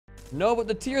No, but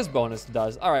the tears bonus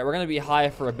does. All right, we're gonna be high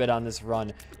for a bit on this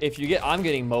run. If you get, I'm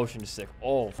getting motion sick.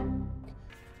 Oh,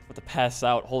 about to pass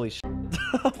out. Holy shit.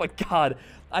 Oh my god,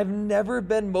 I've never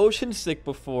been motion sick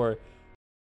before.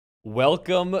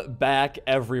 Welcome back,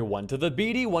 everyone, to the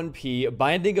BD1P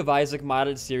Binding of Isaac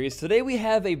modded series. Today we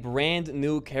have a brand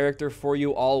new character for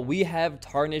you all. We have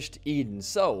Tarnished Eden.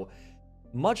 So,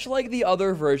 much like the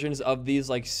other versions of these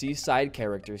like seaside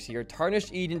characters here,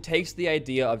 Tarnished Eden takes the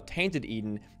idea of Tainted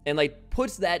Eden and like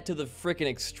puts that to the freaking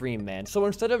extreme, man. So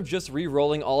instead of just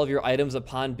re-rolling all of your items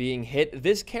upon being hit,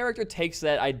 this character takes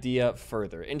that idea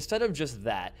further. Instead of just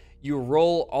that, you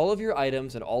roll all of your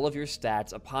items and all of your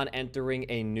stats upon entering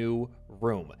a new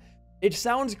room. It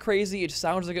sounds crazy, it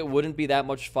sounds like it wouldn't be that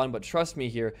much fun, but trust me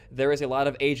here, there is a lot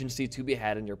of agency to be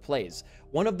had in your plays.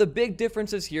 One of the big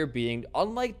differences here being,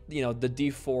 unlike, the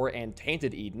D4 and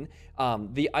Tainted Eden,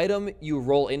 the item you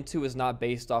roll into is not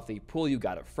based off the pool you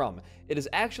got it from. It is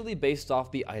actually based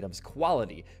off the item's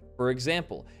quality. For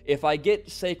example, if I get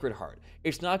Sacred Heart,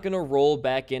 it's not going to roll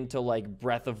back into like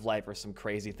Breath of Life or some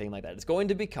crazy thing like that. It's going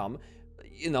to become,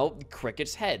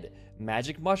 Cricket's Head,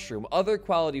 Magic Mushroom, other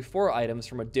quality 4 items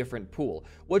from a different pool,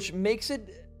 which makes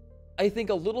it, I think,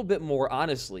 a little bit more,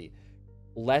 honestly,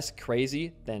 less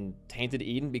crazy than Tainted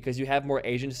Eden because you have more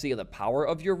agency in the power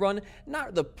of your run.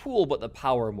 Not the pool, but the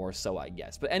power more so, I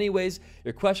guess. But anyways,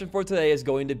 your question for today is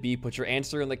going to be, put your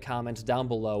answer in the comments down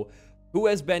below. Who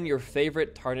has been your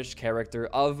favorite Tarnished character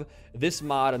of this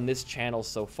mod and this channel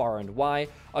so far, and why?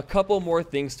 A couple more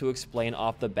things to explain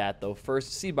off the bat, though.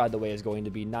 First, C, by the way, is going to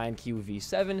be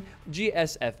 9QV7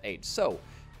 GSF8. So,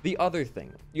 the other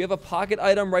thing, you have a pocket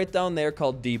item right down there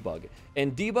called Debug,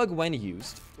 and Debug, when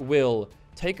used, will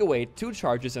take away 2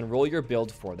 charges and roll your build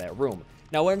for that room.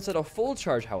 Now, when it's at a full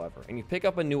charge, however, and you pick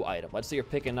up a new item, let's say you're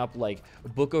picking up, like,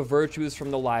 Book of Virtues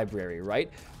from the library,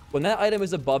 right? When that item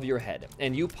is above your head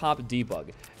and you pop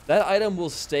Debug, that item will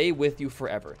stay with you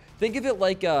forever. Think of it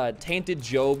like Tainted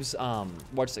Job's,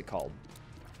 what's it called?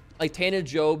 Like Tainted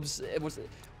Job's,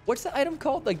 what's the item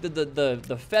called? Like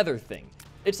the feather thing.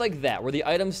 It's like that, where the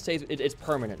item stays, it's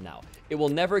permanent now. It will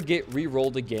never get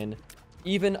re-rolled again,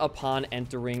 even upon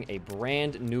entering a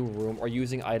brand new room or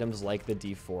using items like the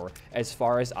D4, as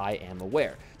far as I am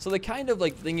aware. So the kind of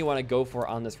like thing you want to go for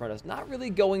on this run is not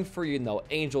really going for,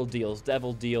 angel deals,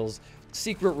 devil deals,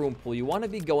 secret room pool. You want to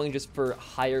be going just for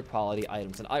higher quality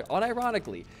items. And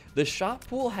unironically, the shop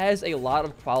pool has a lot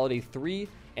of quality 3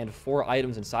 and 4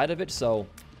 items inside of it, so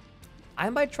I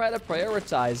might try to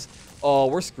prioritize, oh,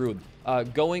 we're screwed,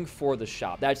 going for the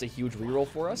shop. That's a huge reroll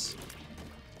for us.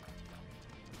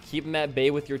 Keep him at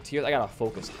bay with your tears. I gotta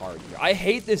focus hard here. I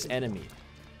hate this enemy.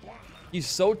 He's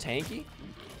so tanky.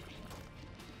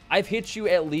 I've hit you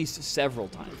at least several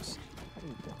times.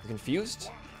 You're confused?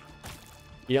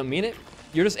 You don't mean it?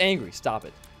 You're just angry. Stop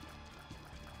it.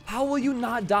 How will you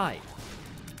not die?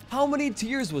 How many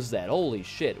tears was that? Holy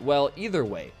shit. Well, either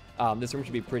way, this room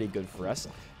should be pretty good for us.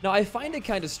 Now, I find it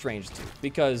kind of strange, too,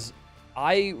 because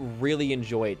I really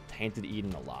enjoy Tainted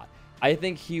Eden a lot. I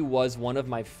think he was one of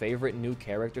my favorite new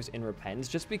characters in Repentance,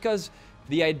 just because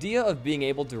the idea of being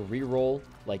able to re-roll,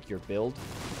 like, your build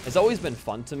has always been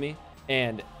fun to me,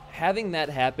 and having that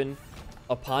happen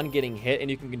upon getting hit,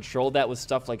 and you can control that with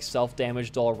stuff like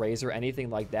self-damage, dull razor, anything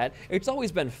like that, it's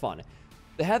always been fun.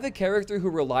 To have a character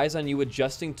who relies on you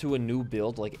adjusting to a new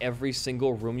build, like every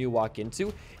single room you walk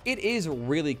into, it is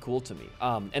really cool to me.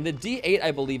 And the D8, I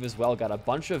believe, as well, got a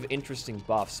bunch of interesting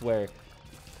buffs where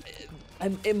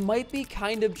it might be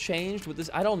kind of changed with this.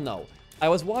 I don't know. I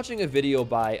was watching a video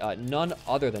by none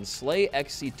other than Slay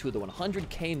XC2, the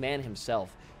 100k man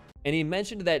himself, and he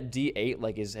mentioned that D8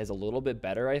 like has a little bit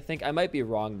better, I think. I might be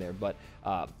wrong there, but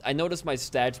I noticed my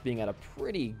stats being at a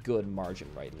pretty good margin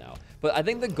right now. But I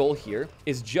think the goal here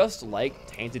is just like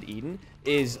Tainted Eden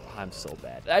is, I'm so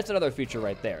bad. That's another feature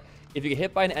right there. If you get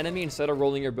hit by an enemy, instead of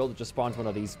rolling your build, it just spawns one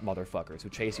of these motherfuckers who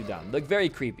chase you down. Like, very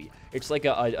creepy. It's like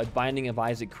a Binding of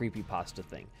Isaac creepypasta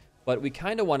thing. But we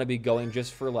kind of want to be going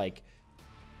just for, like,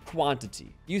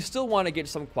 quantity. You still want to get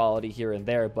some quality here and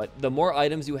there, but the more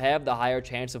items you have, the higher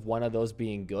chance of one of those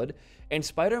being good. And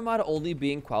Spider Mod only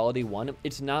being quality 1,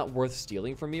 it's not worth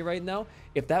stealing from me right now.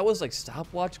 If that was, like,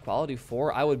 stopwatch quality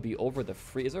 4, I would be over the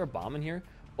free... Is there a bomb in here?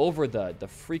 Over the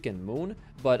freaking moon.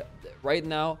 But right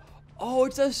now... Oh,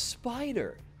 it's a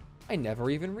spider. I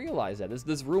never even realized that.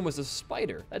 This room was a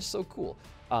spider. That's so cool.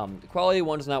 Quality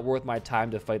 1's not worth my time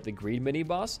to fight the greed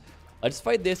mini-boss. Let's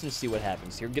fight this and see what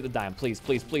happens here. Get the dime, please,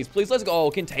 please, please, please. Let's go.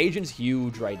 Oh, Contagion's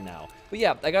huge right now. But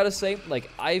yeah, I gotta say, like,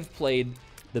 I've played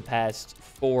the past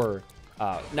 4,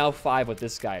 now 5 with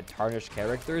this guy, Tarnished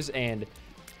characters, and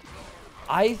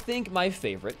I think my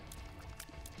favorite...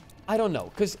 I don't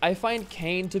know, because I find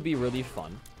Kane to be really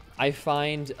fun. I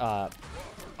find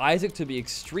Isaac to be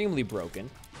extremely broken.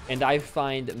 And I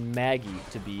find Maggie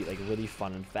to be, like, really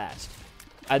fun and fast.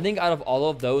 I think out of all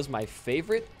of those, my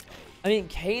favorite... I mean,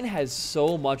 Kane has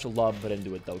so much love put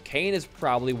into it, though. Kane is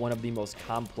probably one of the most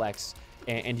complex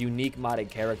and unique modded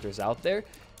characters out there.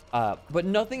 But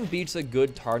nothing beats a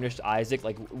good Tarnished Isaac,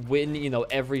 like, win, you know,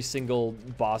 every single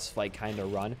boss fight kind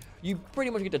of run. You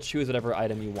pretty much get to choose whatever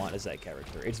item you want as that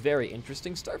character. It's very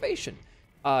interesting. Starvation.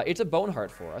 It's a bone heart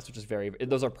for us, which is very...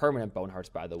 Those are permanent bone hearts,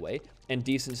 by the way, and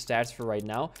decent stats for right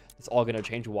now. It's all going to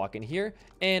change. Walk in here,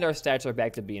 and our stats are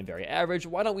back to being very average.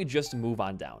 Why don't we just move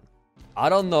on down? I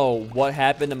don't know what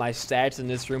happened to my stats in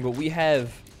this room, but we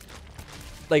have,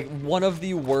 like, one of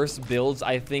the worst builds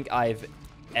I think I've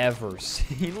ever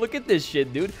seen. Look at this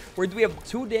shit, dude. We have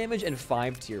 2 damage and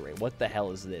 5 tier rate. What the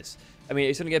hell is this? I mean,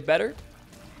 it's going to get better.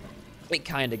 It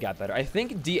kind of got better. I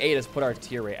think D8 has put our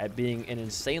tier rate at being an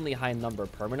insanely high number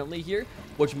permanently here,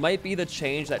 which might be the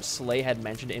change that Slay had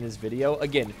mentioned in his video.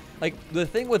 Again, like, the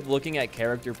thing with looking at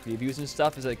character previews and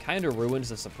stuff is it kind of ruins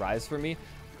the surprise for me.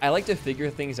 I like to figure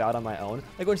things out on my own.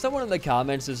 Like, when someone in the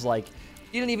comments is like,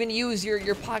 you didn't even use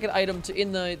your pocket item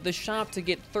in the shop to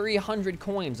get 300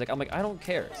 coins. Like, I'm like, I don't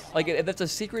care. Like, if that's a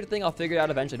secret thing, I'll figure it out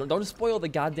eventually. Don't spoil the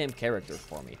goddamn character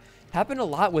for me. Happened a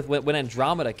lot with when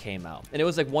Andromeda came out, and it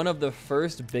was like one of the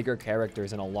first bigger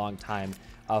characters in a long time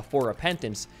for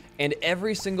Repentance, and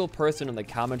every single person in the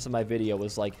comments of my video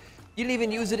was like, you didn't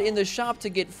even use it in the shop to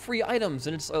get free items,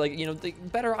 and it's like, you know, the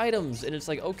better items, and it's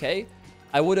like, okay,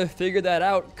 I would have figured that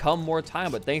out come more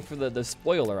time, but thanks for the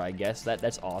spoiler, I guess.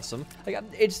 That's awesome. Like,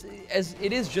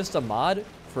 it is just a mod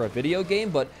for a video game,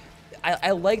 but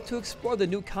I like to explore the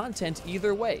new content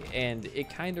either way, and it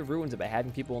kind of ruins it by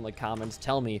having people in the comments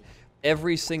tell me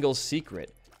every single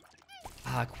secret.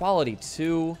 Quality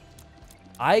 2.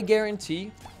 I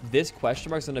guarantee this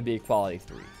question mark is going to be a quality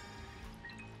 3.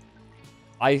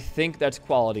 I think that's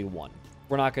quality 1.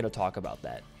 We're not going to talk about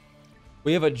that.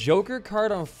 We have a Joker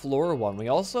card on floor 1. We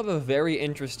also have a very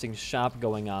interesting shop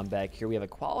going on back here. We have a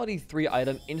quality 3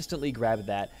 item. Instantly grab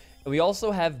that. And we also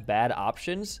have bad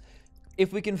options.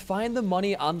 If we can find the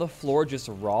money on the floor just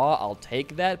raw, I'll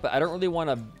take that, but I don't really want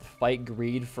to fight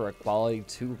greed for a quality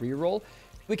 2 reroll.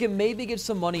 We can maybe get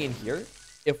some money in here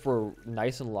if we're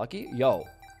nice and lucky. Yo,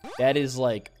 that is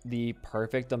like the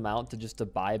perfect amount to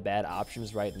buy bad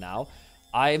options right now.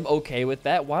 I'm okay with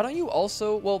that. Why don't you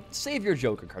also, well, save your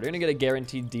Joker card. You're going to get a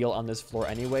guaranteed deal on this floor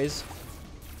anyways,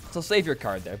 so save your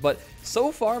card there. But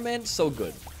so far, man, so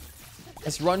good.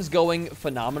 This run's going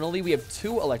phenomenally. We have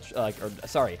 2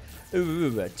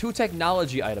 2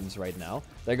 technology items right now.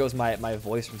 There goes my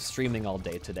voice from streaming all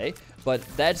day today, but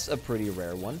that's a pretty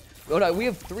rare one. Oh no, we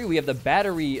have 3. We have the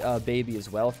battery baby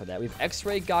as well for that. We have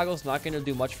X-ray goggles, not going to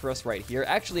do much for us right here.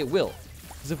 Actually, it will,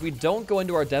 because if we don't go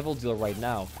into our devil deal right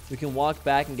now, we can walk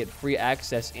back and get free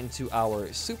access into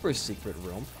our super secret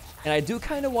room. And I do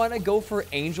kind of want to go for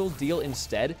angel deal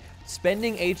instead.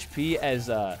 Spending HP as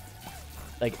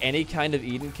like any kind of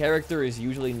Eden character is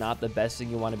usually not the best thing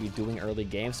you want to be doing early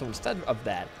game. So instead of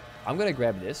that, I'm going to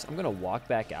grab this. I'm going to walk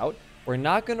back out. We're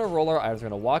not going to roll our items. We're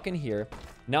going to walk in here.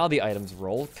 Now the items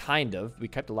roll, kind of. We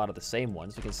kept a lot of the same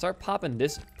ones. We can start popping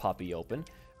this puppy open.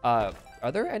 Are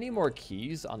there any more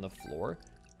keys on the floor?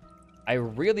 I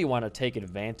really want to take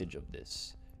advantage of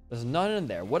this. There's none in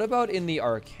there. What about in the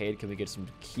arcade? Can we get some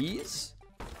keys?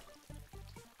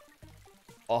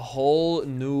 A whole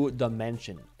new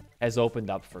dimension has opened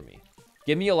up for me.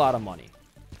 Give me a lot of money.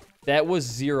 That was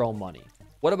 0 money.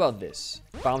 What about this?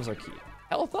 Bombs are key.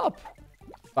 Health up.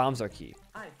 Bombs are key.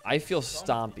 I feel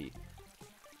stompy.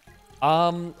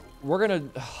 We're gonna...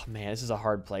 Oh, man, this is a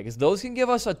hard play, because those can give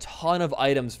us a ton of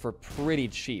items for pretty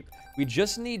cheap. We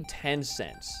just need 10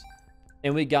 cents.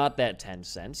 And we got that 10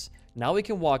 cents. Now we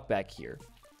can walk back here.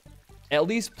 At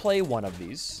least play one of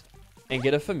these. And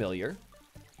get a familiar.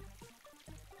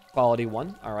 Quality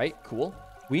 1. Alright, cool.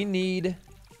 We need...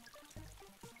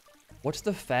 What's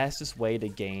the fastest way to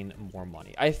gain more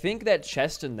money? I think that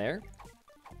chest in there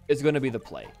is going to be the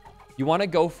play. You want to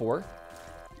go for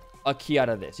a key out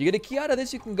of this. You get a key out of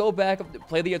this, you can go back,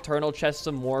 play the Eternal chest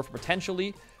some more,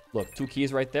 potentially. Look, 2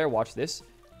 keys right there. Watch this.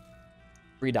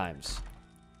 3 dimes.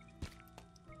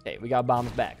 Okay, we got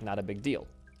bombs back. Not a big deal.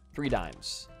 3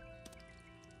 dimes.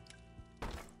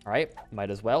 All right,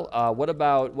 might as well. What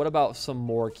about some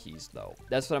more keys, though?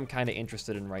 That's what I'm kind of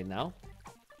interested in right now.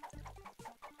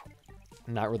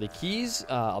 Not really keys.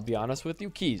 I'll be honest with you.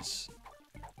 Keys.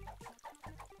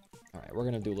 All right, we're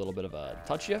going to do a little bit of a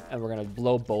touch you, and we're going to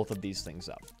blow both of these things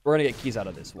up. We're going to get keys out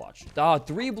of this. Watch.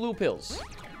 3 blue pills.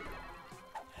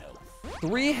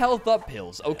 3 health up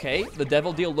pills. Okay, the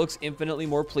devil deal looks infinitely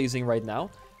more pleasing right now.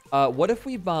 What if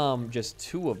we bomb just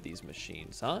 2 of these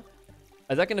machines, huh?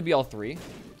 Is that gonna be all 3?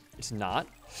 It's not.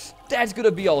 That's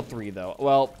gonna be all 3 though.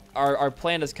 Well, our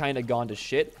plan has kind of gone to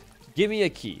shit. Give me a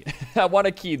key. I want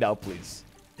a key now, please.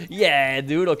 Yeah,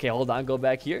 dude. Okay, hold on. Go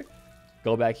back here.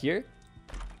 Go back here.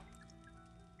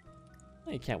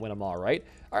 You can't win them all, right?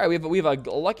 All right, we have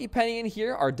a lucky penny in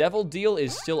here. Our devil deal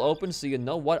is still open, so you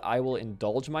know what? I will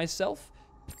indulge myself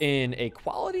in a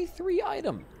quality 3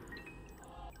 item.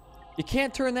 You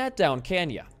can't turn that down, can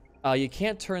you? You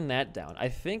can't turn that down. I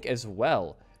think as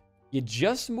well, you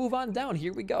just move on down.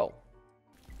 Here we go.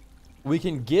 We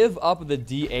can give up the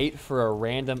D8 for a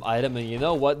random item. And you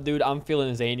know what, dude? I'm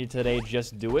feeling zany today.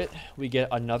 Just do it. We get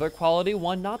another quality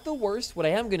 1. Not the worst. What I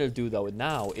am going to do, though,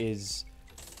 now is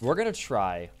we're going to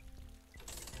try.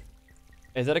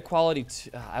 Is that a quality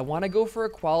 2? I want to go for a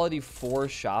quality 4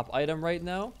 shop item right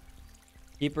now.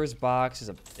 Keeper's box is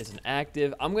an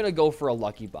active. I'm going to go for a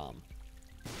lucky bomb.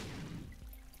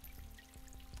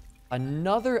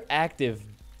 Another active,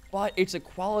 but it's a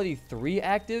quality 3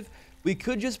 active. We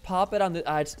could just pop it on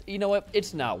the... you know what?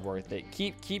 It's not worth it.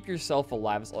 Keep yourself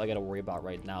alive. That's all I got to worry about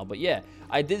right now. But yeah,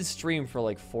 I did stream for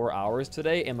like 4 hours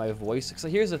today, and my voice... So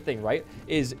here's the thing, right?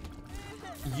 Is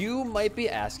you might be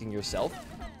asking yourself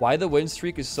why the win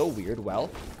streak is so weird. Well,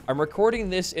 I'm recording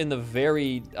this in the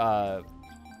very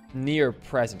near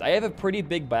present. I have a pretty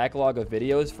big backlog of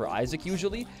videos for Isaac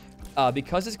usually.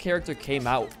 Because his character came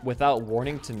out without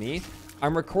warning to me,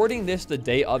 I'm recording this the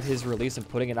day of his release and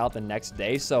putting it out the next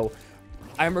day. So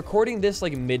I'm recording this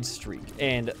like mid-streak,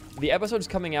 and the episodes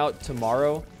coming out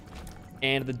tomorrow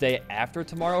and the day after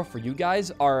tomorrow for you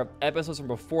guys are episodes from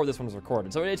before this one was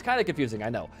recorded. So it's kind of confusing, I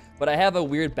know. But I have a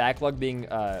weird backlog being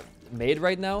made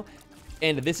right now,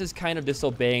 and this is kind of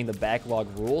disobeying the backlog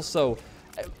rules. So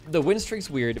the win streak's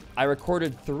weird. I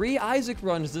recorded 3 Isaac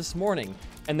runs this morning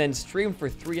and then streamed for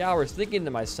 3 hours thinking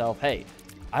to myself, hey,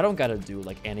 I don't gotta do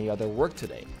like any other work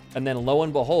today. And then lo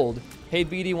and behold, hey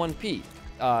BD1P,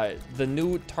 the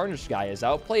new Tarnished guy is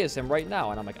out. Play as him right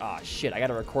now. And I'm like, ah, shit, I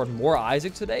gotta record more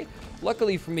Isaac today.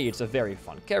 Luckily for me, it's a very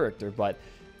fun character, but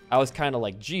I was kind of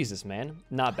like, Jesus, man,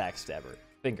 not backstabber.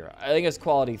 Finger. I think it's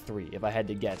quality 3 if I had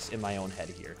to guess in my own head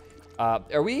here.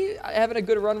 Are we having a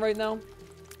good run right now?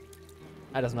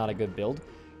 That is not a good build.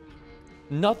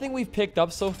 Nothing we've picked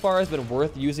up so far has been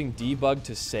worth using debug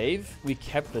to save. We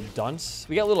kept the dunce.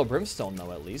 We got a little brimstone,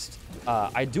 though, at least.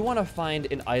 I do want to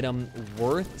find an item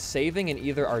worth saving in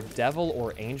either our devil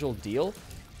or angel deal.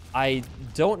 I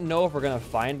don't know if we're going to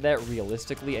find that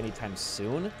realistically anytime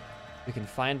soon. We can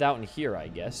find out in here, I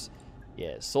guess.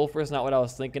 Yeah, sulfur is not what I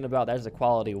was thinking about. That is a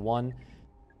quality 1.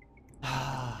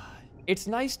 It's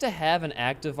nice to have an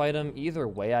active item either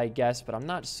way, I guess, but I'm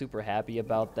not super happy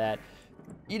about that.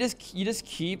 You just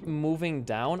keep moving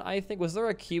down, I think. Was there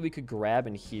a key we could grab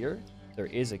in here? There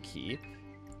is a key.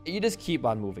 You just keep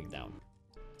on moving down.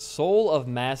 Soul of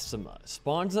Massima.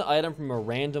 Spawns an item from a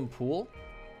random pool.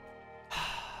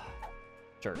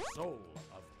 Sure. Soul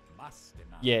of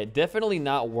Massima. Yeah, definitely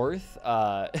not worth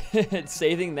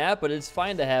saving that, but it's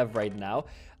fine to have right now.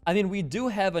 I mean, we do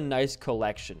have a nice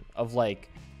collection of, like,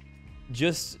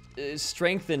 just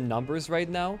strength in numbers right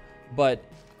now, but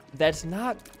that's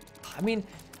not... I mean,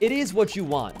 it is what you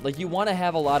want. Like, you want to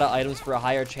have a lot of items for a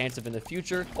higher chance of in the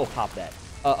future. Oh, pop that.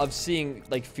 Of seeing,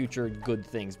 like, future good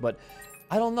things. But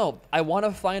I don't know. I want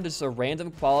to find us a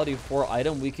random quality 4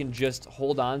 item we can just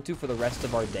hold on to for the rest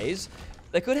of our days.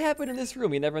 That could happen in this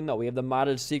room. You never know. We have the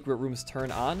modded secret rooms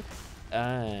turn on.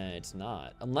 It's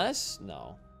not. Unless,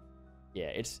 no. Yeah,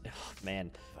 it's, oh,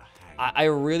 man. I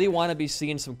really want to be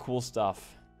seeing some cool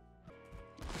stuff.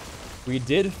 We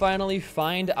did finally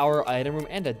find our item room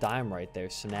and a dime right there,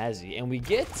 snazzy. And we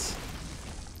get,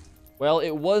 well,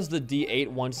 it was the D8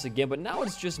 once again, but now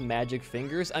it's just magic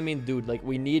fingers. I mean, dude, like,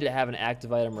 we need to have an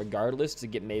active item regardless to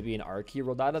get maybe an R key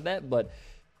rolled out of that, but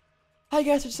I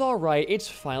guess it's all right. It's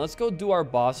fine. Let's go do our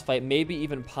boss fight. Maybe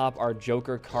even pop our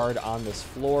Joker card on this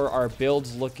floor. Our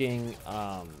build's looking,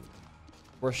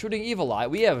 we're shooting Evil Eye.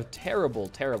 We have terrible,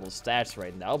 terrible stats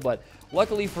right now, but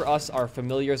luckily for us, our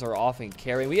familiars are often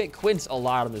carrying. We get quints a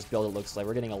lot on this build, it looks like.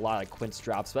 We're getting a lot of quints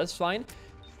drops, but that's fine.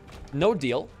 No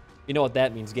deal. You know what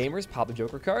that means, gamers. Pop the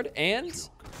Joker card, and...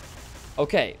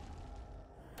 okay.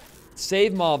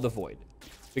 Save Maw of the Void.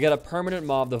 We got a permanent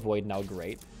Maw of the Void now,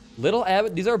 great. Little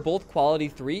Abbot, these are both quality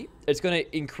 3. It's going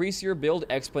to increase your build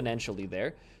exponentially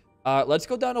there. Let's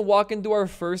go down and walk into our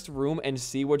first room and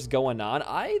see what's going on.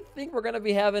 I think we're going to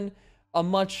be having a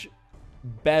much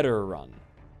better run.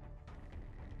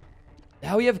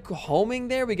 Now we have homing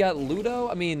there. We got Ludo.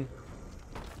 I mean,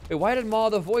 wait, why did Maw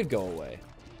of the Void go away?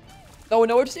 Oh,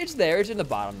 no, it's there. It's in the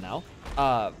bottom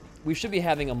now. We should be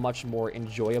having a much more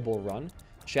enjoyable run.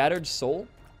 Shattered Soul.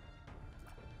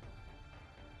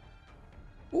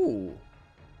 Ooh.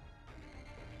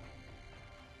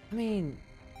 I mean,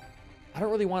 I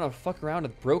don't really want to fuck around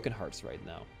with Broken Hearts right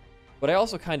now. But I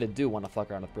also kind of do want to fuck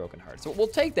around with Broken Hearts. So we'll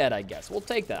take that, I guess. We'll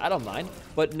take that. I don't mind.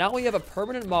 But now we have a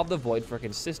permanent Mob the Void for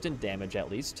consistent damage, at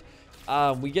least.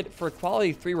 We get, for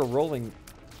quality 3, we're rolling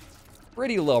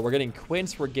pretty low. We're getting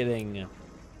Quince. We're getting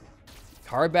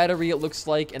Car Battery, it looks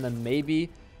like. And then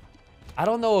maybe, I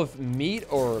don't know if Meat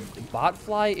or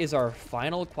Botfly is our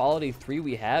final quality 3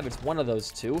 we have. It's one of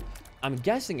those two. I'm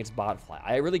guessing it's Botfly.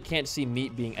 I really can't see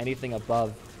Meat being anything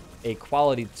above a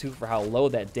quality 2 for how low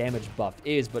that damage buff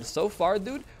is. But so far,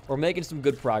 dude, we're making some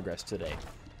good progress today.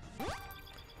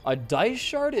 A Dice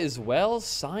Shard as well?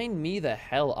 Sign me the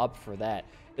hell up for that.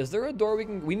 Is there a door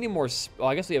we need more, oh,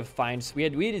 I guess we have fine, we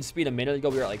needed speed a minute ago.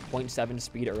 We were at like 0.7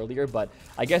 speed earlier, but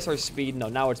I guess our speed, no,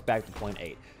 now it's back to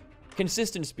 0.8.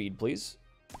 Consistent speed, please.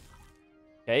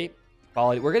 Okay.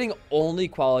 Quality, we're getting only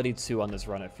quality 2 on this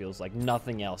run, it feels like.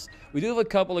 Nothing else. We do have a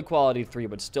couple of quality 3,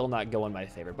 but still not going my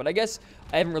favorite. But I guess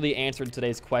I haven't really answered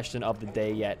today's question of the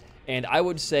day yet. And I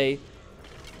would say,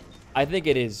 I think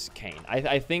it is Kain.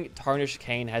 I think Tarnished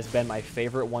Kain has been my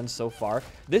favorite one so far.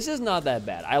 This is not that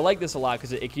bad. I like this a lot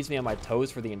because it keeps me on my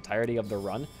toes for the entirety of the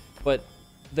run. But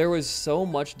there was so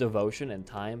much devotion and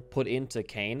time put into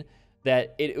Kain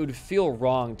that it would feel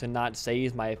wrong to not say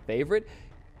he's my favorite.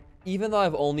 Even though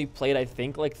I've only played, I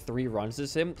think, like 3 runs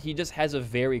as him, he just has a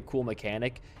very cool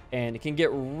mechanic and can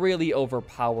get really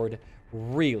overpowered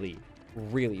really,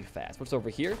 really fast. What's over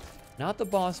here? Not the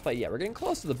boss fight. Yeah, we're getting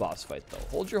close to the boss fight, though.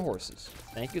 Hold your horses.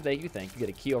 Thank you, thank you, thank you. Get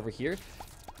a key over here.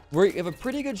 We have a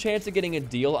pretty good chance of getting a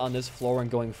deal on this floor and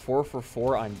going 4 for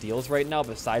 4 on deals right now,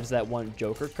 besides that one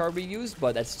Joker card we used,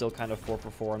 but that's still kind of 4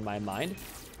 for 4 in my mind.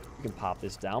 We can pop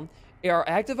this down. Our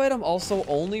active item also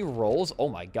only rolls, oh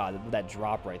my god, that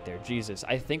drop right there, Jesus.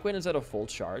 I think when it's at a full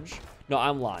charge, no,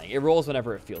 I'm lying. It rolls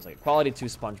whenever it feels like it. Quality 2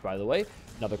 sponge, by the way.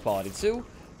 Another quality 2.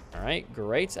 All right,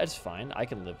 great, that's fine. I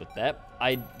can live with that.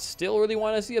 I still really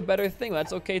want to see a better thing.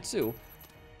 That's okay, too.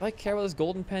 Do I care about this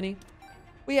golden penny?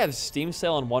 We have Steam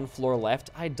Sale on 1 floor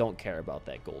left. I don't care about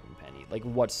that golden penny, like,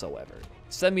 whatsoever.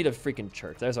 Send me to freaking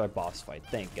church. There's our boss fight,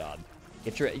 thank God.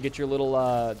 Get your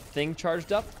little thing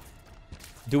charged up.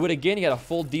 Do it again. You got a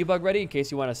full debug ready in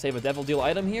case you want to save a devil deal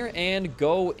item here. And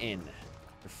go in.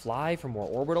 Fly for more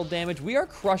orbital damage. We are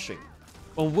crushing.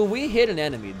 When we hit an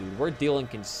enemy, dude, we're dealing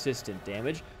consistent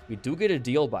damage. We do get a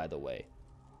deal, by the way.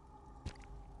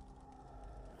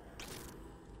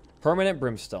 Permanent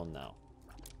Brimstone now.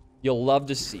 You'll love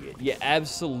to see it. You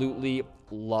absolutely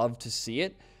love to see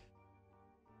it.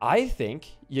 I think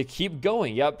you keep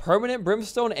going. Yeah, Permanent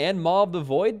Brimstone and Maw of the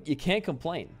Void. You can't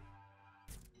complain.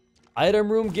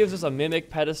 Item room gives us a Mimic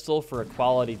pedestal for a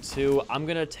quality 2. I'm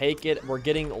going to take it. We're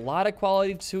getting a lot of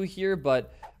quality 2 here,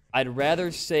 but I'd rather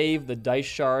save the Dice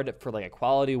Shard for like a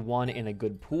quality 1 in a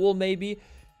good pool, maybe.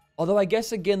 Although I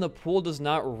guess, again, the pool does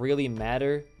not really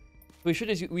matter. We should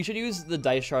use the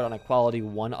Dice Shard on a quality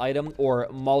 1 item, or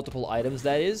multiple items,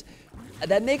 that is.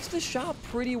 That makes the shop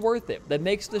pretty worth it. That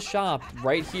makes the shop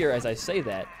right here, as I say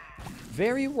that,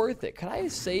 very worth it. Could I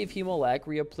save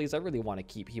Hemolacria, please? I really want to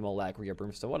keep Hemolacria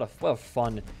Brimstone. What a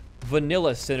fun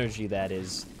vanilla synergy that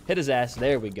is. Hit his ass.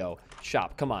 There we go.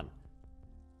 Shop, come on.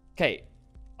 Okay,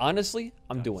 honestly,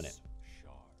 I'm doing it.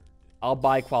 I'll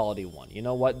buy quality 1. You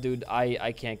know what, dude?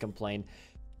 I can't complain.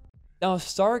 Now,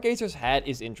 Stargazer's Hat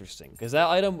is interesting, because that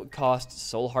item costs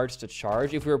Soul Hearts to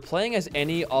charge. If we were playing as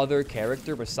any other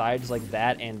character besides like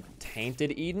that and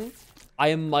Tainted Eden,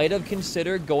 I might have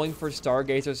considered going for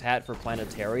Stargazer's Hat for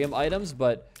planetarium items,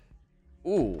 but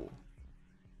ooh.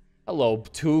 Hello,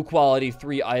 2 quality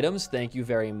 3 items, thank you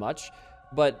very much.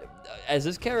 But as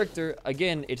this character,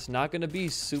 again, it's not going to be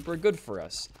super good for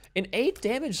us. An 8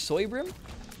 damage Soy Brim?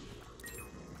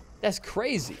 That's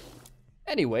crazy.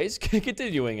 Anyways,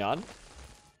 continuing on.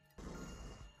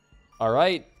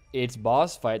 Alright, it's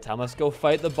boss fight time. Let's go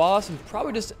fight the boss and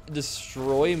probably just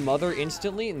destroy Mother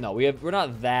instantly. No, we're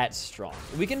not that strong.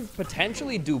 We can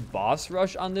potentially do boss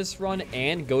rush on this run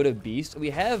and go to beast. We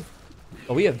have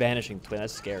Vanishing Twin.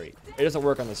 That's scary. It doesn't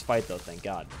work on this fight though, thank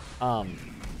God.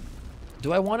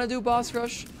 Do I want to do boss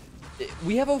rush?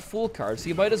 We have a full card, so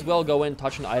you might as well go in,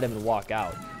 touch an item, and walk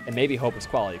out. And maybe hope it's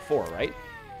quality 4, right?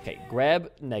 Okay,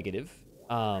 grab negative.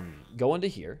 Go into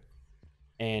here.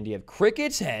 And you have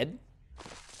Cricket's Head.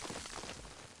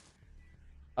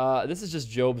 This is just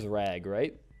Job's Rag,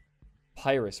 right?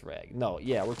 Pyrus Rag. No,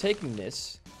 yeah, we're taking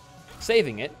this,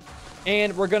 saving it,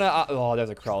 and we're gonna... oh, there's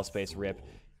a crawl space rip.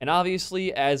 And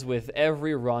obviously, as with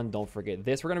every run, don't forget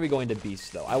this. We're going to be going to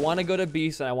Beast, though. I want to go to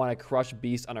Beast, and I want to crush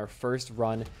Beast on our first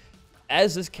run.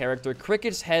 As this character,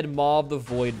 Cricket's Head, Maw of the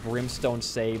Void, Brimstone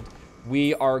saved.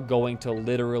 We are going to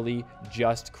literally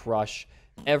just crush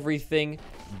everything.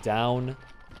 Down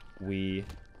we...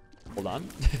 Hold on.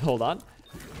 Hold on.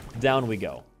 Down we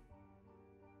go.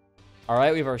 All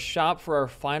right, we have our shop for our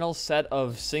final set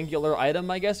of singular item,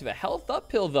 I guess. We have a health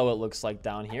uphill, though, it looks like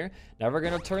down here. Never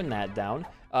going to turn that down.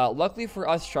 Luckily for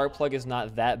us, Sharp Plug is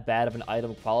not that bad of an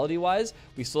item quality-wise.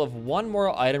 We still have one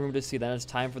more item room to see, then it's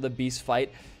time for the Beast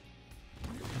fight.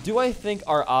 Do I think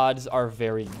our odds are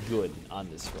very good on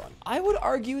this run? I would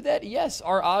argue that, yes,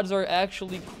 our odds are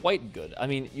actually quite good. I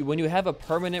mean, when you have a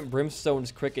permanent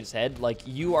Brimstone's Cricket's Head, like,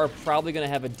 you are probably going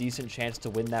to have a decent chance to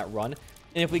win that run.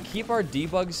 And if we keep our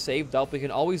debugs saved up, we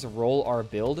can always roll our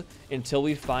build until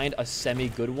we find a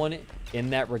semi-good one in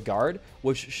that regard,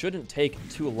 which shouldn't take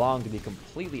too long, to be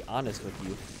completely honest with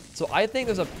you. So I think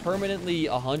there's a permanently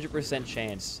 100%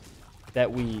 chance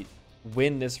that we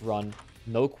win this run.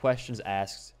 No questions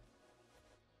asked.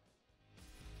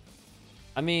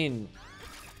 I mean,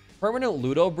 permanent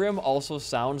Ludo Brim also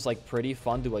sounds like pretty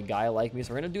fun to a guy like me,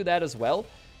 so we're going to do that as well.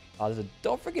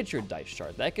 Don't forget your dice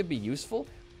chart. That could be useful.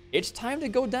 It's time to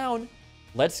go down.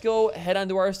 Let's go head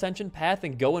onto our ascension path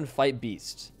and go and fight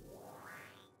beasts.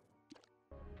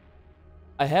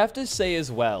 I have to say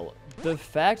as well, the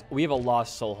fact we have a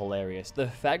lost soul, hilarious. The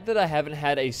fact that I haven't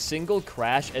had a single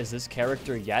crash as this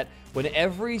character yet, when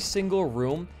every single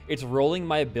room it's rolling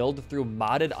my build through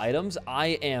modded items, I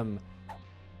am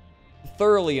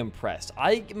thoroughly impressed.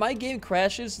 My game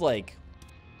crashes like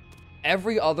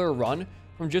every other run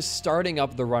from just starting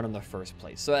up the run in the first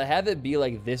place. So to have it be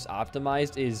like this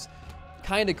optimized is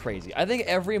kind of crazy. I think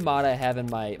every mod I have in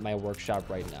my workshop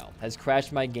right now has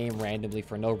crashed my game randomly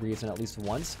for no reason at least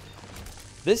once.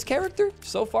 This character,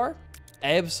 so far,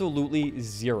 absolutely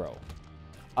zero.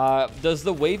 Does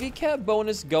the wavy cap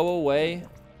bonus go away?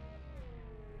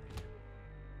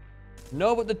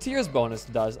 No, but the tears bonus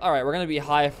does. All right, we're going to be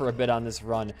high for a bit on this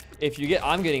run.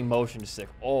 I'm getting motion sick.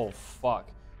 Oh, fuck.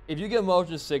 If you get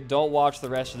motion sick, don't watch the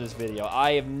rest of this video.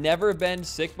 I have never been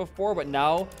sick before, but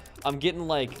now I'm getting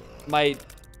like about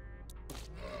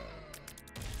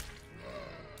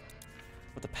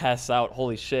to pass out.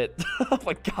 Holy shit. Oh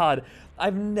my god.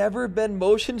 I've never been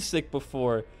motion sick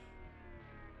before.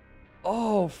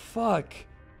 Oh, fuck.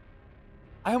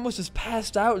 I almost just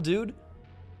passed out, dude.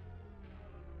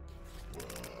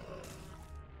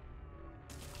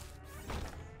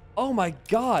 Oh my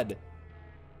god.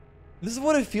 This is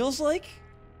what it feels like?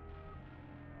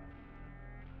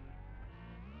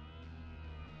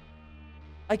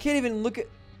 I can't even look at...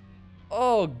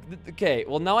 Oh, okay.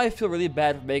 Well, now I feel really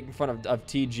bad for making fun of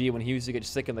TG when he used to get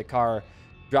sick in the car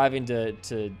driving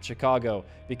to Chicago,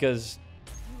 because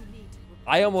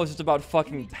I almost just about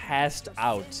fucking passed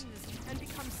out.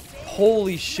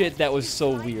 Holy shit, that was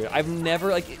so weird. I've never,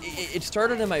 like, it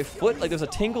started in my foot. Like, there's a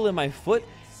tingle in my foot,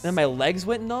 and then my legs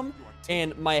went numb,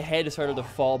 and my head started to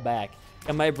fall back.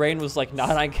 And my brain was like,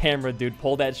 not on camera, dude.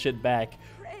 Pull that shit back.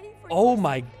 Oh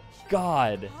my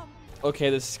god.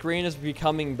 Okay, the screen is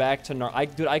becoming back to normal.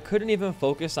 Dude, I couldn't even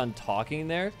focus on talking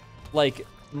there. Like,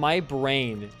 my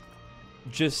brain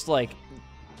just, like,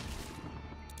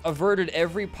 averted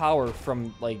every power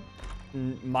from, like,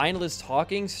 mindless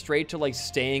talking straight to, like,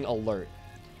 staying alert.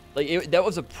 Like, that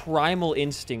was a primal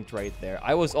instinct right there.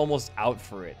 I was almost out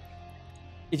for it.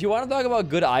 If you want to talk about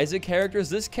good Isaac characters,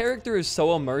 this character is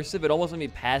so immersive, it almost made me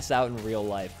pass out in real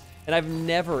life. And I've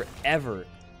never, ever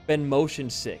been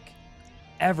motion sick.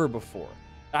 Ever before.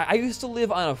 I used to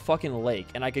live on a fucking lake,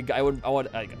 and I would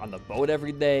like, on the boat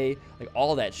every day, like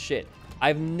all that shit.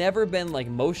 I've never been like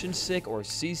motion sick or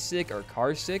seasick or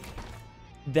car sick.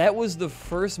 That was the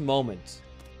first moment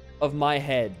of my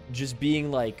head just being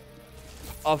like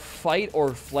a fight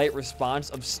or flight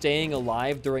response of staying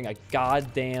alive during a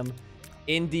goddamn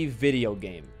indie video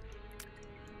game.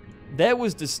 That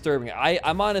was disturbing.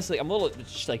 I'm honestly, I'm a little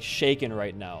like shaken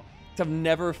right now. I've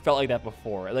never felt like that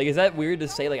before. Like, is that weird to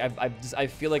say? Like, I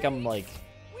feel like I'm like,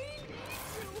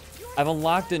 I've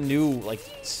unlocked a new like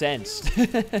sense,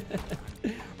 or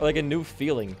like a new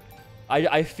feeling.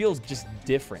 I feel just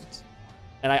different,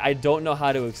 and I don't know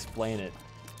how to explain it.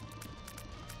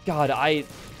 God,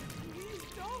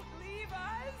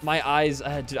 my eyes,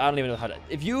 dude, I don't even know how to.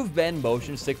 If you've been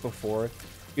motion sick before,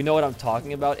 you know what I'm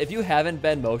talking about. If you haven't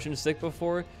been motion sick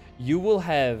before, you will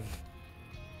have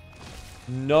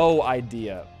no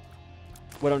idea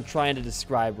what I'm trying to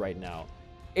describe right now.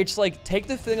 It's like, take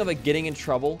the feeling of like getting in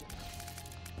trouble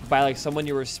by like someone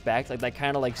you respect, like that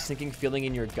kind of like sinking feeling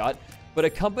in your gut, but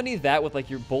accompany that with like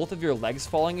both of your legs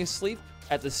falling asleep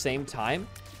at the same time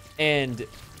and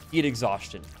heat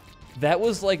exhaustion. That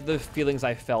was like the feelings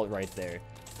I felt right there.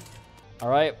 All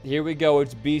right, here we go.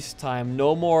 It's beast time.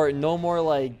 No more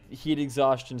like heat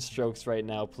exhaustion strokes right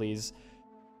now, please.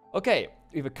 Okay,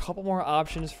 we have a couple more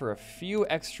options for a few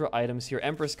extra items here.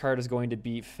 Empress card is going to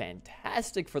be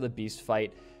fantastic for the beast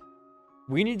fight.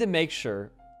 We need to make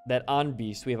sure that on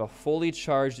beast we have a fully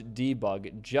charged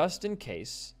debug just in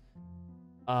case.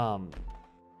 Quality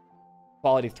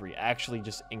 3, actually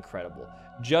just incredible.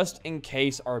 Just in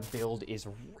case our build is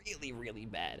really, really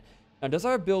bad. Now, does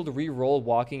our build re-roll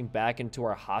walking back into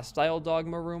our hostile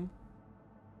dogma room?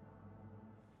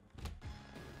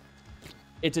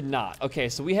 It did not. Okay,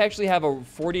 so we actually have a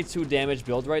 42 damage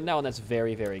build right now, and that's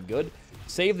very, very good.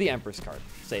 Save the Empress card.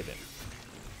 Save it.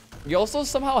 You also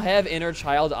somehow have Inner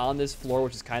Child on this floor,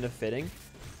 which is kind of fitting.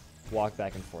 Walk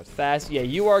back and forth fast. Yeah,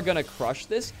 you are going to crush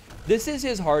this. This is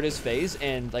his hardest phase,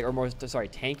 and like, or more, sorry,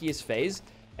 tankiest phase,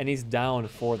 and he's down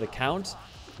for the count.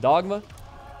 Dogma.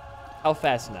 How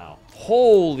fast now?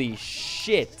 Holy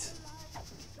shit.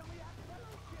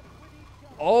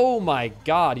 Oh my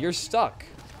god, you're stuck.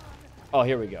 Oh,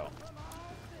 here we go.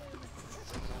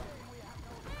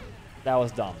 That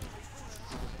was dumb.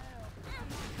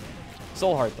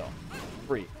 Soul Heart, though.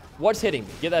 Free. What's hitting me?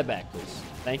 Give that back, please.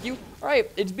 Thank you. All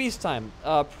right, it's beast time.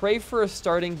 Pray for a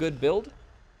starting good build.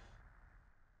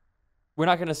 We're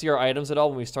not going to see our items at all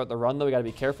when we start the run, though. We got to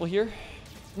be careful here.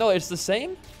 No, it's the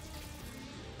same?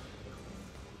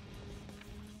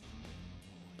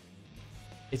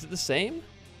 Is it the same?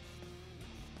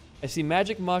 I see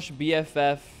Magic Mush,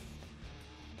 BFF.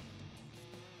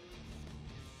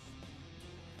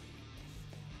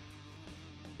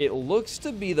 It looks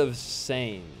to be the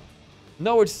same.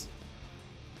 No, it's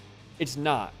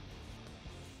not.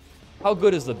 How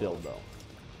good is the build, though?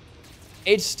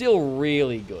 It's still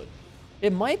really good.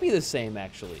 It might be the same,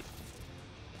 actually.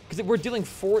 Because we're dealing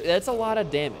that's a lot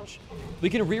of damage. We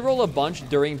can reroll a bunch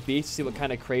during beats to see what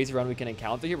kind of crazy run we can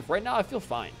encounter here. But right now, I feel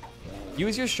fine.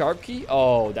 Use your sharp key.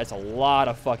 Oh, that's a lot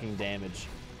of fucking damage.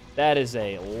 That is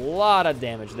a lot of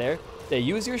damage there. They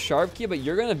use your sharp key, but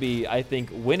you're going to be, I think,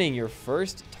 winning your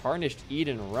first Tarnished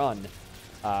Eden run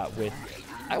with,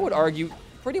 I would argue,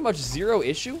 pretty much zero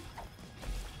issue.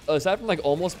 Aside from, like,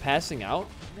 almost passing out.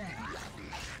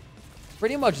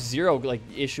 Pretty much zero, like,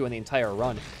 issue in the entire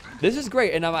run. This is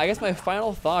great, and I guess my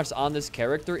final thoughts on this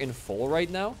character in full right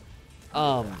now.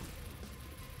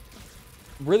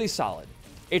 Really solid.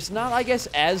 It's not, I guess,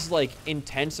 as, like,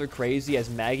 intense or crazy as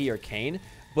Maggie or Kane,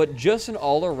 but just an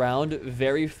all-around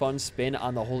very fun spin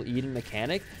on the whole Eden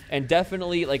mechanic, and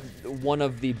definitely, like, one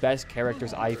of the best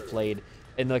characters I've played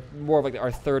in, like, more of, like,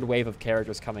 our third wave of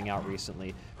characters coming out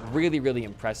recently. Really, really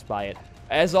impressed by it.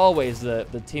 As always, the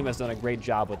team has done a great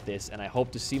job with this, and I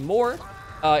hope to see more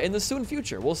in the soon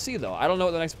future. We'll see, though. I don't know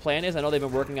what the next plan is. I know they've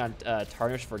been working on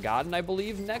Tarnished Forgotten, I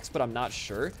believe, next, but I'm not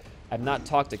sure. I've not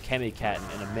talked to Chemicat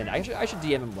in a minute. I should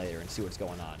DM him later and see what's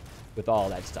going on with all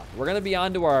that stuff. We're going to be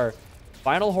on to our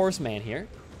final horseman here.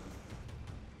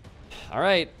 All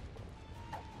right.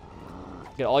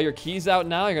 Get all your keys out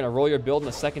now. You're going to roll your build in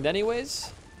a second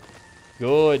anyways.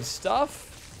 Good stuff.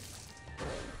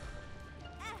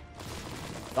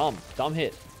 Dumb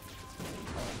hit.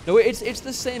 No, it's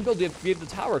the same build. We have the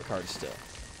tower card still.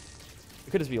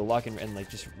 It could just be luck and like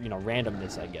just, you know,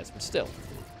 randomness, I guess, but still.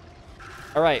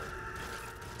 All right.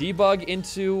 Debug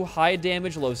into high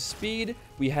damage, low speed.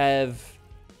 We have...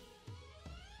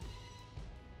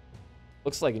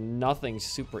 Looks like nothing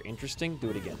super interesting.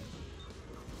 Do it again.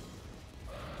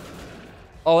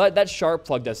 Oh, that sharp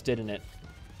plugged us, didn't it?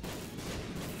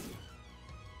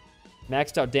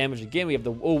 Maxed out damage again. We have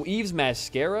the... Oh, Eve's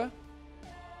Mascara.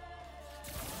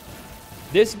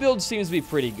 This build seems to be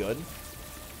pretty good.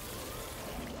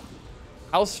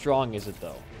 How strong is it,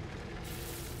 though?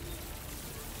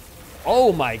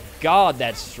 Oh my god,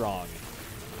 that's strong.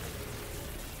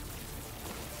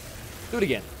 Do it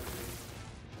again.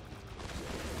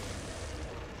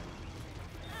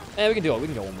 Eh, we can do it. We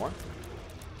can go one more.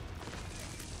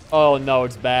 Oh no,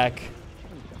 it's back.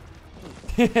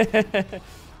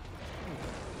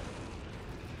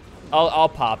 I'll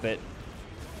pop it.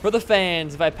 For the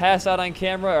fans, if I pass out on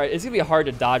camera, it's gonna be hard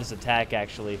to dodge this attack,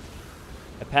 actually.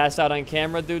 If I pass out on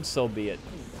camera, dude, so be it.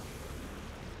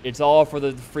 It's all for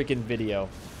the freaking video.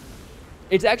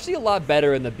 It's actually a lot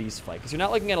better in the beast fight, because you're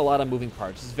not looking at a lot of moving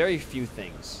parts. There's very few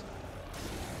things.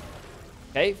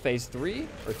 Okay, phase 3,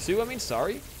 or 2, I mean,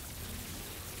 sorry.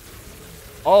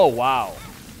 Oh, wow.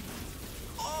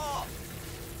 Oh.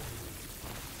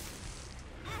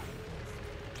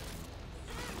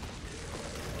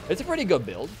 It's a pretty good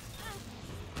build.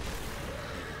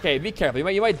 Okay, be careful.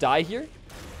 You might die here.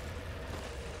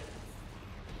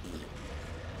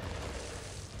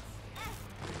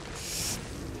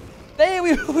 Hey,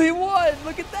 we won!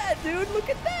 Look at that, dude!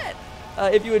 Look at that!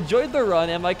 If you enjoyed the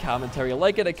run and my commentary,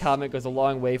 like it, a comment goes a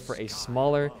long way for a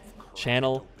smaller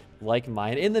channel like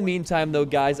mine. In the meantime, though,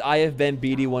 guys, I have been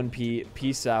BD1P.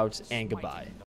 Peace out and goodbye.